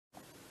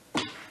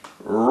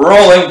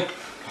rolling.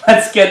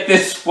 Let's get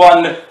this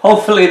one.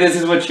 Hopefully this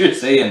is what you're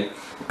seeing.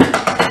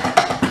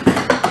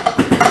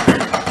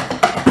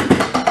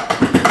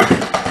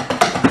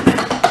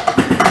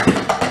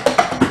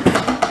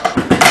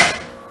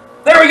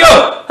 There we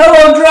go.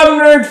 Hello Drum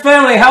Nerd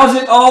family. How's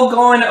it all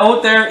going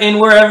out there in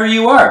wherever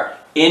you are?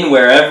 In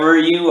wherever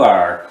you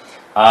are.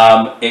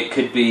 It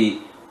could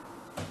be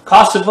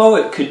Kosovo,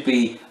 it could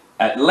be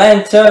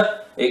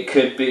Atlanta, it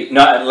could be,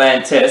 not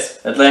Atlantis,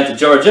 Atlanta,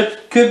 Georgia,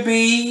 could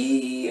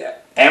be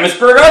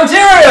Amherstburg,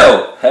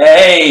 Ontario!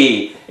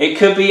 Hey! It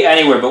could be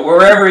anywhere, but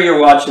wherever you're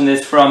watching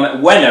this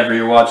from, whenever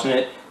you're watching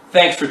it,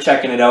 thanks for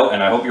checking it out,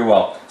 and I hope you're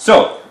well.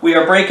 So, we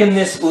are breaking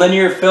this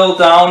linear fill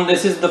down.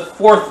 This is the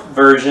 4th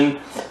version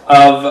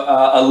of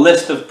a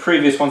list of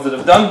previous ones that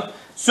I've done.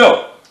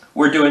 So,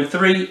 we're doing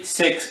 3,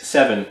 6,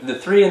 7. The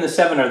 3 and the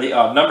 7 are the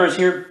odd numbers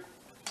here,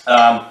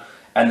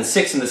 and the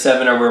 6 and the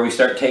 7 are where we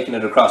start taking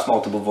it across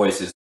multiple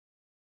voices.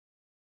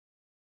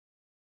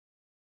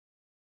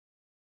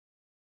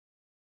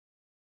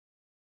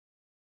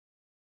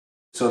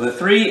 So the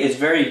 3 is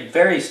very,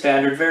 very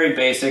standard, very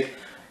basic.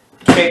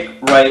 Kick,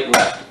 right,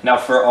 left. Now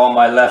for all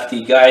my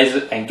lefty guys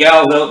and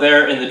gals out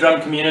there in the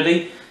drum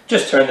community,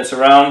 just turn this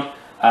around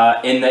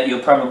in that you'll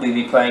probably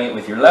be playing it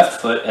with your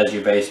left foot as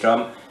your bass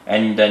drum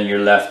and then your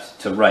left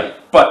to right.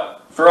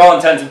 But for all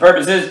intents and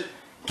purposes,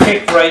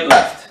 kick, right,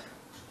 left.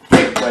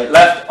 Kick, right,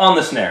 left on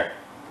the snare.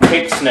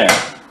 Kick, snare.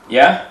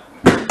 Yeah?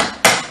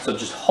 So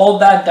just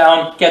hold that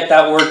down, get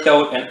that worked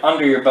out and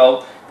under your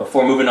belt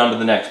before moving on to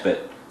the next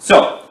bit.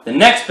 So, the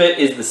next bit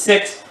is the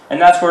 6, and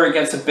that's where it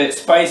gets a bit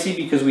spicy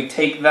because we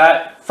take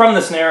that from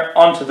the snare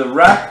onto the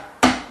rack.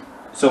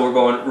 So we're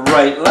going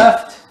right,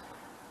 left,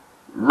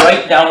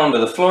 right down onto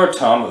the floor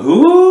tom,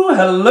 ooh,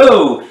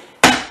 hello,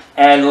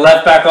 and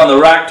left back on the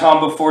rack tom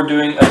before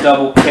doing a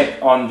double kick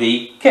on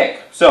the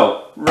kick.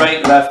 So,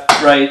 right, left,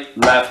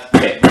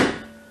 kick.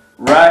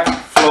 Rack,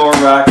 floor,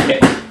 rack,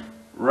 kick.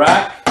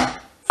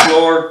 Rack,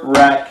 floor,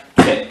 rack,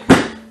 kick.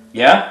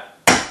 Yeah?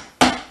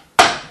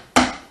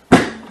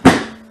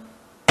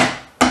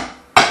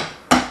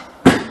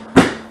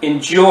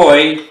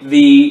 Enjoy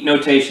the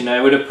notation.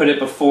 I would have put it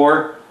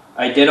before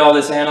I did all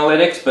this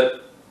analytics,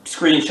 but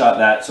screenshot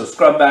that. So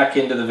scrub back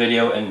into the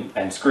video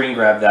and screen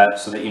grab that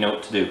so that you know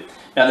what to do.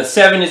 Now the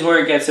 7 is where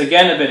it gets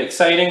again a bit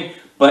exciting,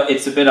 but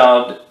it's a bit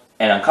odd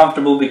and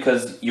uncomfortable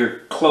because you're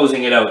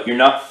closing it out. You're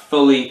not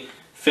fully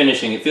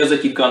finishing. It feels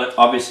like you've gone,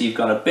 obviously you've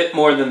gone a bit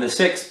more than the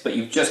 6, but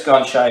you've just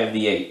gone shy of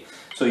the 8.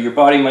 So your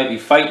body might be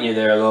fighting you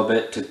there a little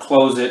bit to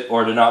close it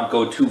or to not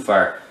go too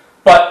far.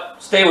 But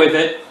stay with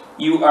it.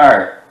 You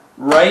are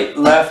right,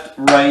 left,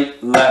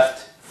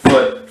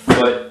 foot,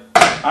 foot.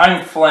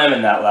 I'm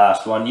flamming that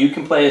last one. You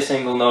can play a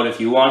single note if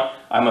you want.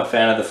 I'm a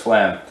fan of the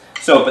flam.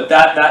 So, but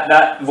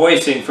that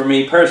voicing for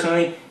me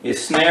personally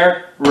is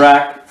snare,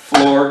 rack,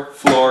 floor,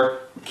 floor,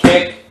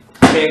 kick,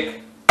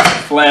 kick,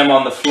 flam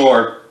on the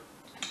floor.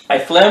 I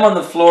flam on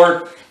the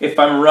floor if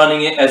I'm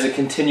running it as a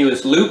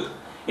continuous loop.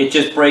 It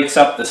just breaks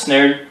up the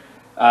snare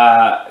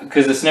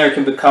because the snare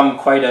can become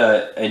quite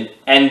an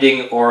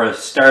ending or a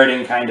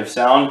starting kind of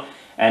sound.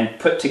 And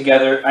put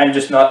together, I'm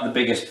just not the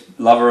biggest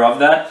lover of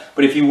that.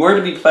 But if you were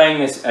to be playing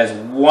this as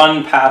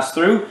one pass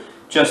through,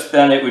 just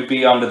then it would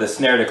be onto the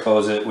snare to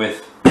close it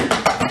with.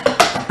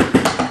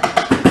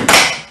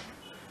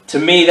 To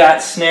me,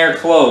 that snare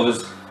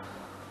close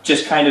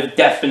just kind of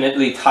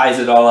definitely ties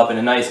it all up in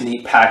a nice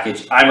neat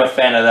package. I'm a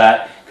fan of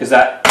that because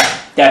that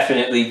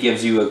definitely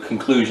gives you a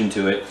conclusion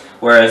to it.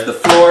 Whereas the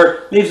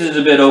floor leaves it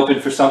a bit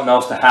open for something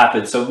else to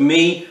happen. So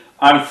me,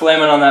 I'm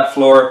flaming on that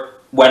floor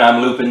when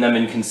I'm looping them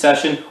in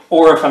concession,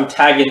 or if I'm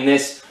tagging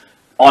this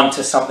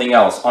onto something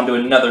else, onto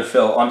another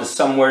fill, onto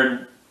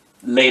somewhere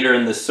later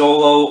in the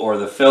solo or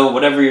the fill,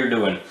 whatever you're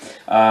doing.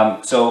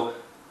 So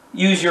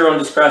use your own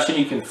discretion.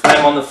 You can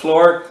flam on the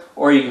floor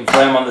or you can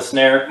flam on the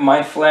snare.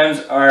 My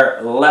flams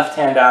are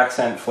left-hand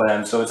accent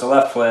flams, so it's a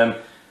left flam,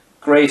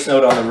 grace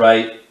note on the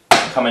right,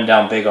 coming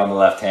down big on the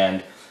left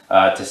hand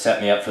to set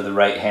me up for the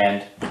right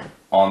hand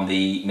on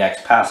the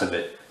next pass of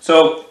it.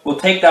 So we'll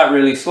take that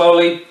really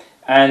slowly,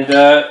 and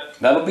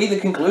that'll be the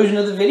conclusion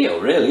of the video,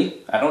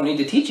 really. I don't need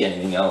to teach you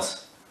anything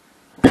else.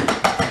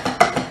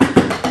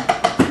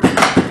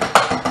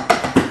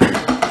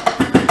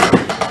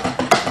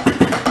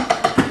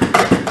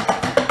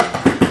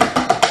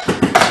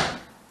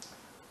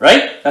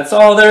 Right? That's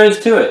all there is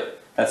to it.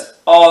 That's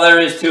all there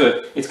is to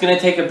it. It's going to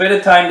take a bit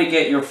of time to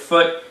get your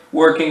foot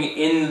working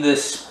in the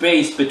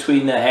space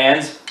between the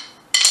hands.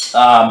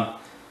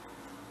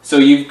 So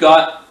you've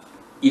got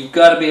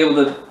to be able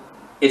to.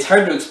 It's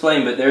hard to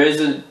explain, but there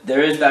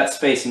is that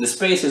space, and the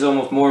space is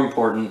almost more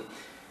important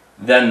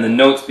than the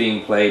notes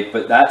being played.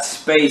 But that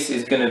space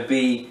is going to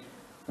be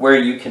where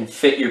you can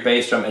fit your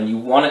bass drum, and you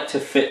want it to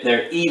fit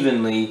there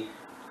evenly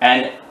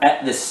and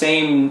at the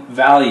same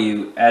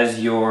value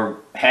as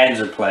your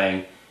hands are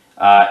playing.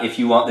 If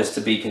you want this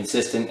to be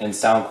consistent and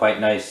sound quite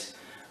nice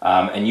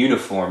and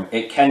uniform,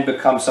 it can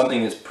become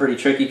something that's pretty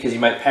tricky because you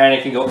might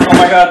panic and go, oh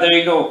my god, there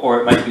you go, or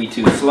it might be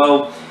too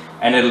slow,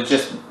 and it'll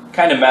just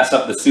kind of mess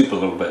up the soup a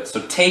little bit.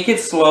 So take it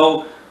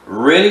slow,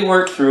 really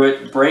work through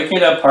it, break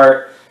it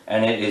apart,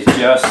 and it is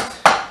just...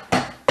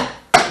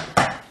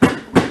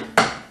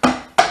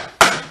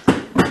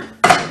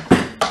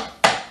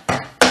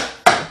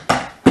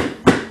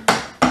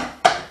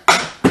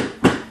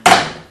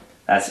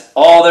 That's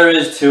all there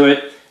is to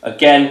it.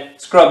 Again,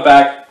 scrub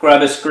back,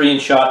 grab a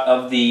screenshot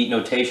of the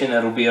notation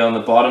that'll be on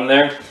the bottom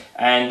there,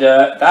 and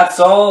that's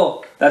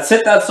all. That's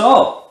it, that's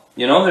all.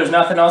 You know, there's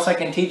nothing else I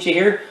can teach you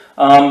here.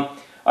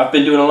 I've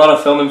been doing a lot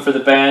of filming for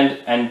the band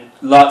and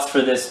lots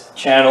for this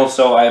channel,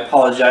 so I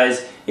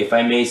apologize if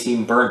I may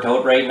seem burnt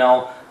out right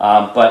now.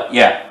 But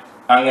yeah,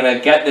 I'm gonna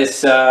get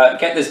this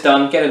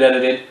done, get it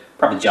edited,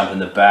 probably jump in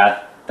the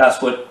bath.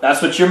 That's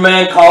what your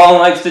man Colin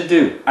likes to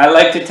do. I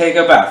like to take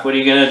a bath. What are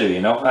you gonna do? You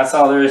know, that's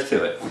all there is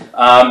to it.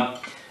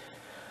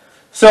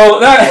 So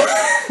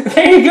that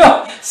there you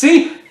go.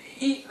 See,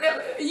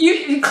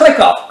 you click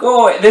off.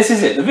 Go away. This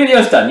is it. The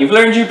video's done. You've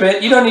learned your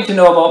bit. You don't need to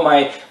know about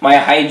my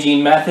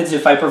hygiene methods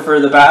if I prefer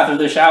the bath or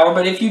the shower.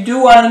 But if you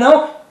do want to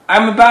know,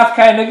 I'm a bath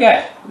kind of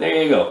guy.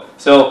 There you go.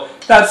 So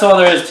that's all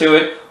there is to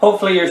it.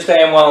 Hopefully you're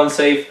staying well and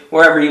safe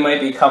wherever you might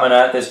be coming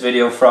at this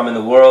video from in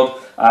the world.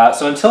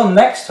 So until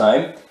next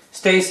time.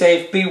 Stay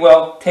safe, be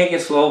well, take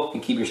it slow,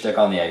 and keep your stick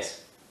on the ice.